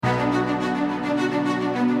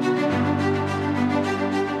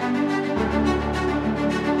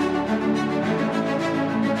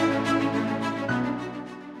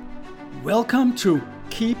Welcome to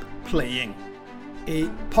Keep Playing, a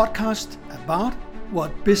podcast about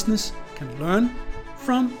what business can learn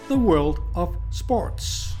from the world of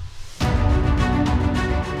sports.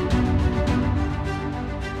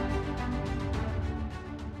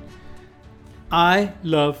 I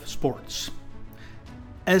love sports.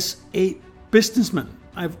 As a businessman,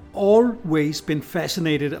 I've always been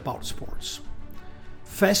fascinated about sports.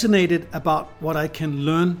 Fascinated about what I can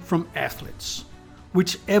learn from athletes,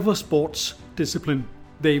 whichever sports discipline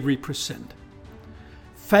they represent.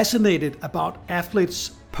 Fascinated about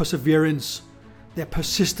athletes' perseverance, their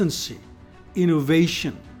persistency,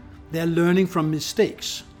 innovation, their learning from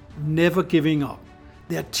mistakes, never giving up,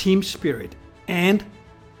 their team spirit, and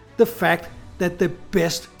the fact that the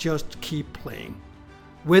best just keep playing,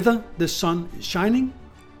 whether the sun is shining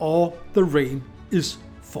or the rain is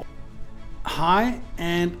falling. Hi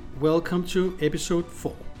and welcome to episode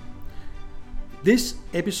 4. This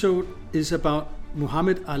episode is about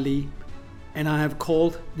Muhammad Ali, and I have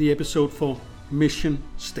called the episode for Mission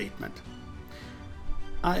Statement.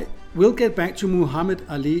 I will get back to Muhammad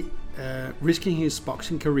Ali risking his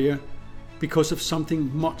boxing career because of something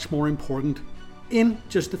much more important in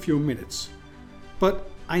just a few minutes. But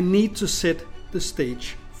I need to set the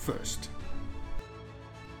stage first.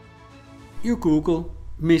 You Google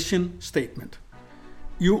Mission Statement.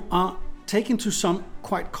 You are taken to some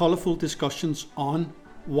quite colorful discussions on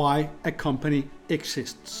why a company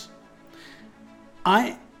exists.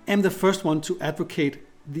 I am the first one to advocate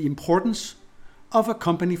the importance of a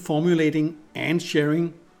company formulating and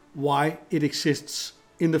sharing why it exists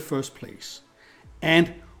in the first place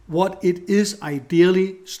and what it is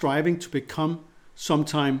ideally striving to become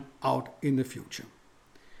sometime out in the future.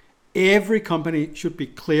 Every company should be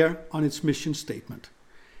clear on its mission statement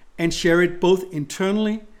and share it both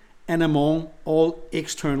internally and among all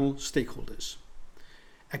external stakeholders.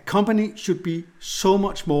 A company should be so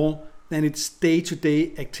much more than its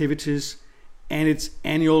day-to-day activities and its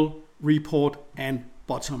annual report and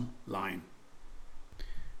bottom line.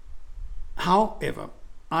 However,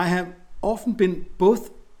 I have often been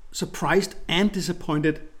both surprised and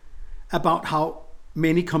disappointed about how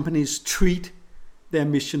many companies treat their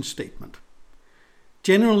mission statement.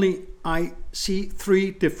 Generally, I see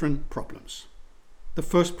 3 different problems. The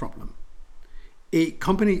first problem: a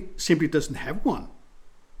company simply doesn't have one.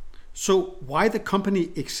 So why the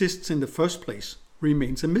company exists in the first place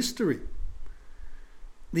remains a mystery.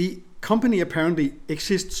 The company apparently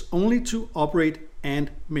exists only to operate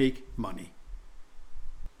and make money.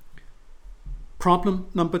 Problem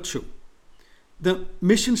number 2. The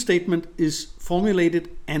mission statement is formulated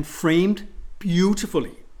and framed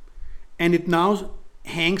beautifully, and it now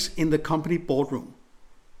hangs in the company boardroom.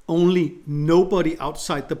 Only nobody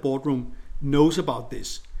outside the boardroom knows about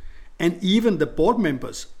this, and even the board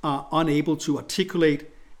members are unable to articulate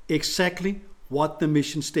exactly what the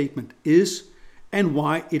mission statement is and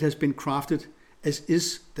why it has been crafted as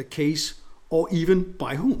is the case, or even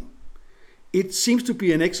by whom. It seems to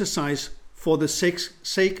be an exercise for the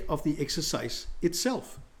sake of the exercise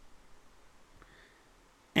itself.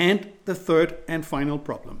 And the third and final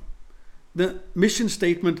problem: the mission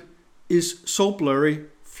statement is so blurry,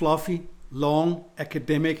 fluffy, long,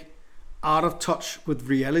 academic, out of touch with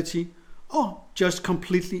reality, or just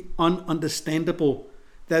completely ununderstandable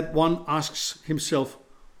that one asks himself,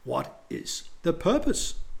 what is the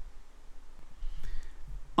purpose?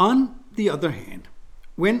 On the other hand,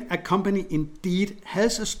 when a company indeed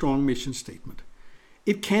has a strong mission statement,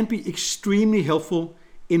 it can be extremely helpful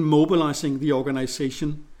in mobilizing the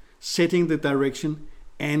organization, setting the direction,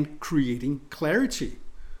 and creating clarity.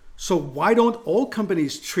 So why don't all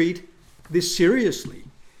companies treat this seriously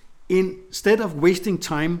instead of wasting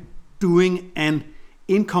time doing an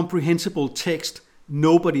incomprehensible text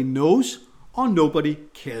nobody knows or nobody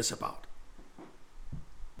cares about?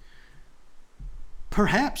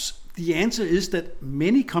 Perhaps the answer is that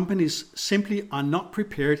many companies simply are not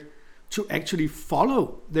prepared to actually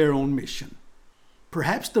follow their own mission.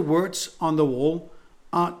 Perhaps the words on the wall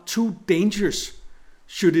are too dangerous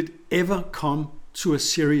should it ever come to a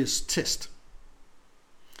serious test.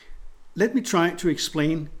 Let me try to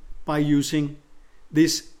explain by using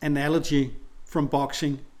this analogy from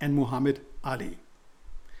boxing and Muhammad Ali.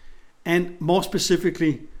 And more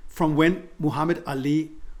specifically, from when Muhammad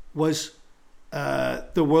Ali was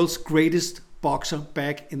the world's greatest boxer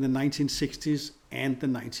back in the 1960s and the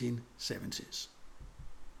 1970s.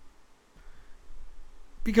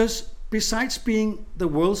 Because besides being the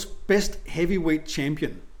world's best heavyweight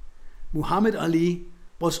champion, Muhammad Ali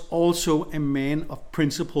was also a man of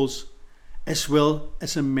principles as well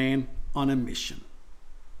as a man on a mission.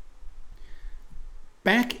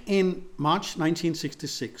 Back in March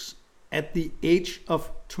 1966, at the age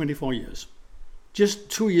of 24 years, just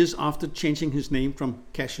 2 years after changing his name from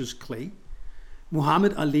Cassius Clay,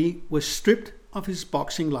 Muhammad Ali was stripped of his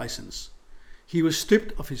boxing license. He was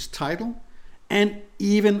stripped of his title and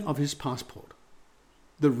even of his passport.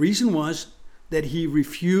 The reason was that he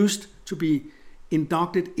refused to be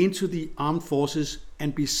inducted into the armed forces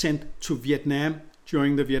and be sent to Vietnam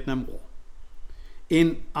during the Vietnam War.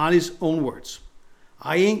 In Ali's own words,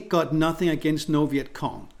 "I ain't got nothing against no Viet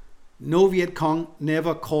Cong. No Viet Cong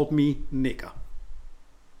never called me nigger."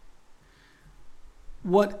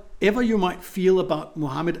 Whatever you might feel about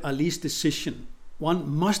Muhammad Ali's decision, one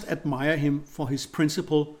must admire him for his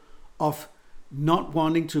principle of not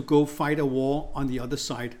wanting to go fight a war on the other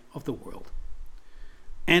side of the world.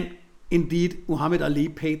 And indeed, Muhammad Ali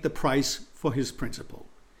paid the price for his principle.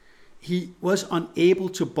 He was unable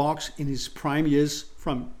to box in his prime years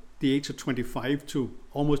from the age of 25 to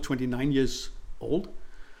almost 29 years old,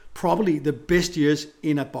 probably the best years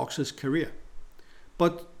in a boxer's career.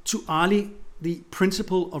 But to Ali, the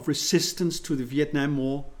principle of resistance to the Vietnam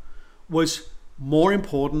War was more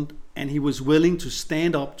important, and he was willing to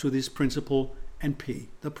stand up to this principle and pay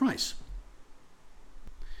the price.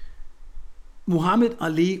 Muhammad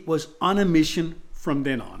Ali was on a mission from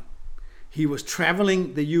then on. He was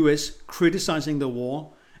traveling the US criticizing the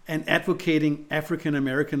war and advocating African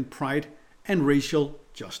American pride and racial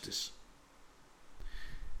justice.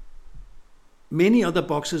 Many other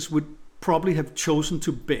boxers would probably have chosen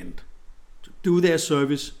to bend, to do their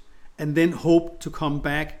service, and then hope to come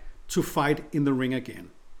back to fight in the ring again.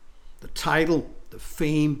 The title, the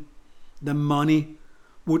fame, the money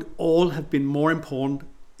would all have been more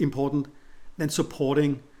important than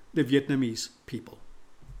supporting the Vietnamese people.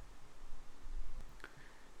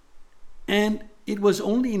 And it was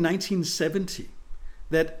only in 1970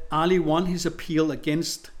 that Ali won his appeal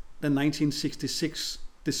against the 1966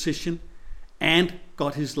 decision and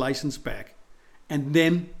got his license back, and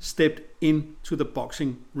then stepped into the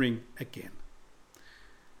boxing ring again.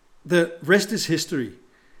 The rest is history,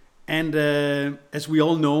 and as we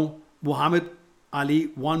all know, Muhammad Ali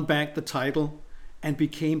won back the title and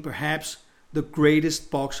became perhaps the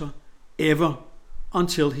greatest boxer ever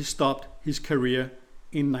until he stopped his career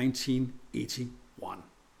in 1981.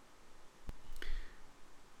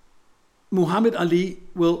 Muhammad Ali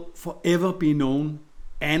will forever be known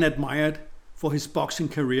and admired for his boxing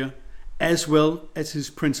career as well as his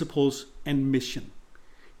principles and mission.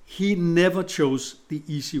 He never chose the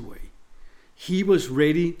easy way. He was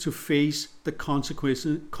ready to face the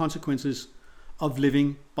consequences of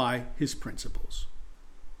living by his principles.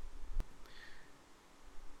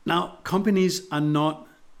 Now, companies are not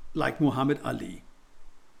like Muhammad Ali,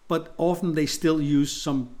 but often they still use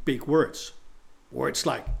some big words. Words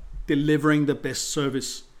like delivering the best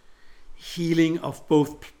service, healing of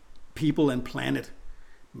both people and planet,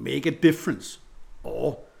 make a difference,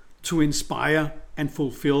 or to inspire and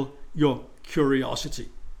fulfill your curiosity,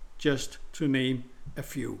 just to name a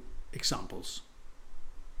few examples.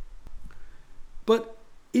 But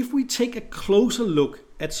if we take a closer look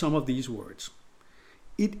at some of these words,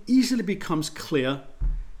 it easily becomes clear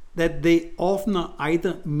that they often are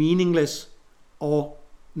either meaningless or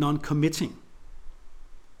non-committing.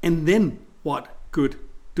 And then what good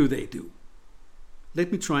do they do?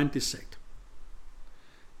 Let me try and dissect.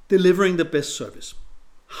 Delivering the best service.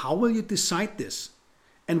 How will you decide this?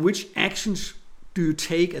 And which actions do you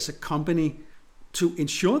take as a company to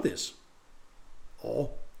ensure this?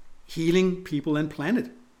 Or healing people and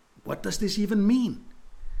planet. What does this even mean?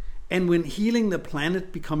 And when healing the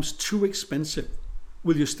planet becomes too expensive,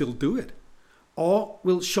 will you still do it? Or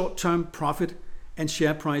will short-term profit and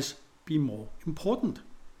share price be more important?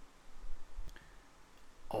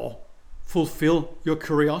 Or fulfill your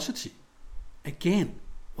curiosity. Again,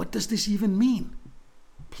 what does this even mean?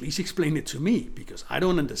 Please explain it to me, because I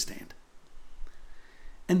don't understand.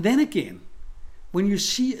 And then again, when you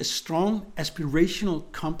see a strong aspirational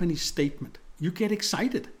company statement, you get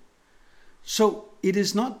excited. So it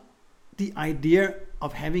is not the idea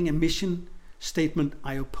of having a mission statement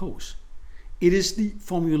I oppose. It is the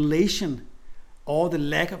formulation or the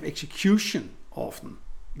lack of execution often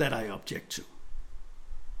that I object to.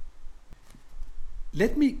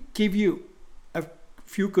 Let me give you a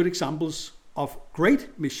few good examples of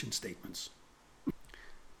great mission statements.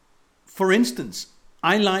 For instance,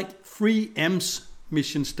 I like 3M's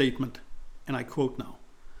mission statement, and I quote now,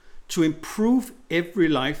 "To improve every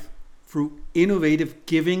life through innovative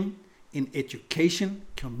giving in education,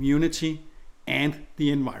 community, and the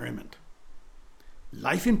environment."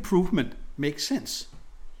 Life improvement makes sense.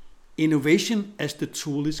 Innovation as the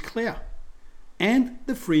tool is clear. and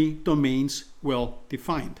the free domains well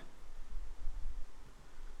defined.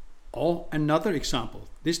 Or another example,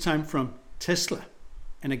 this time from Tesla,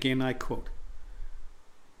 and again I quote,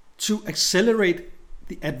 "To accelerate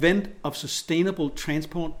the advent of sustainable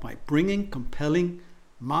transport by bringing compelling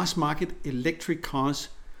mass market electric cars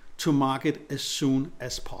to market as soon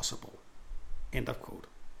as possible." End of quote.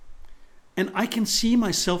 And I can see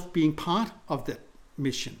myself being part of that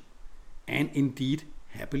mission, and indeed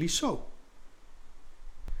happily so.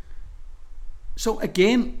 So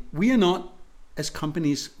again, we are not, as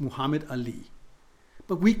companies, Muhammad Ali,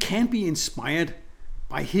 but we can be inspired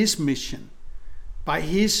by his mission, by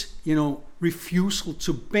his, refusal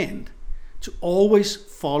to bend, to always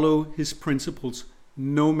follow his principles,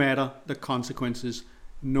 no matter the consequences,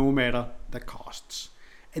 no matter the costs.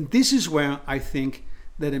 And this is where I think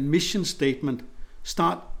that a mission statement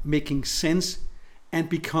start making sense and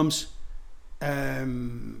becomes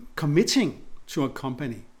committing to a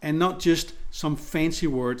company, and not just some fancy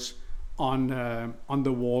words on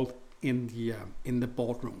the wall in the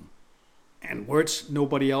boardroom, and words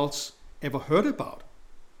nobody else ever heard about.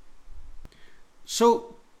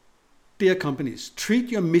 So, dear companies, treat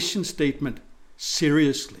your mission statement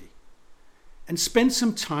seriously and spend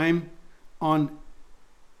some time on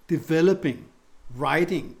developing,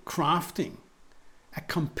 writing, crafting a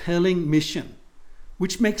compelling mission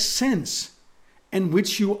which makes sense and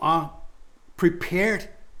which you are prepared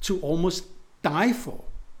to almost die for.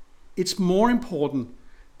 It's more important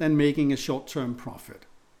than making a short-term profit.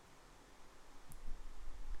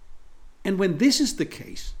 And when this is the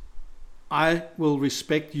case, I will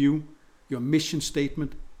respect you, your mission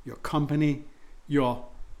statement, your company, your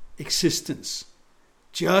existence,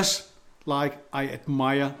 just like I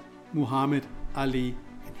admire Muhammad Ali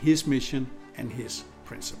and his mission and his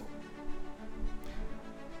principle.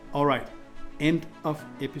 All right, end of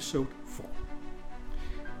episode 4.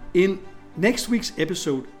 In next week's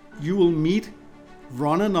episode, you will meet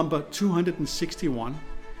runner number 261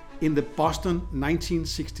 in the Boston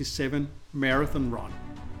 1967 marathon run,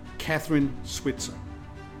 Kathrine Switzer.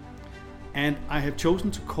 And I have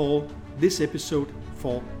chosen to call this episode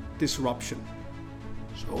for Disruption.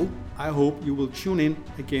 So I hope you will tune in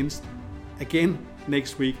again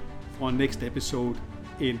next week for our next episode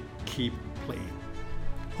in Keep Playing.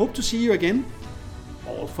 Hope to see you again.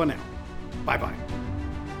 All for now. Bye bye.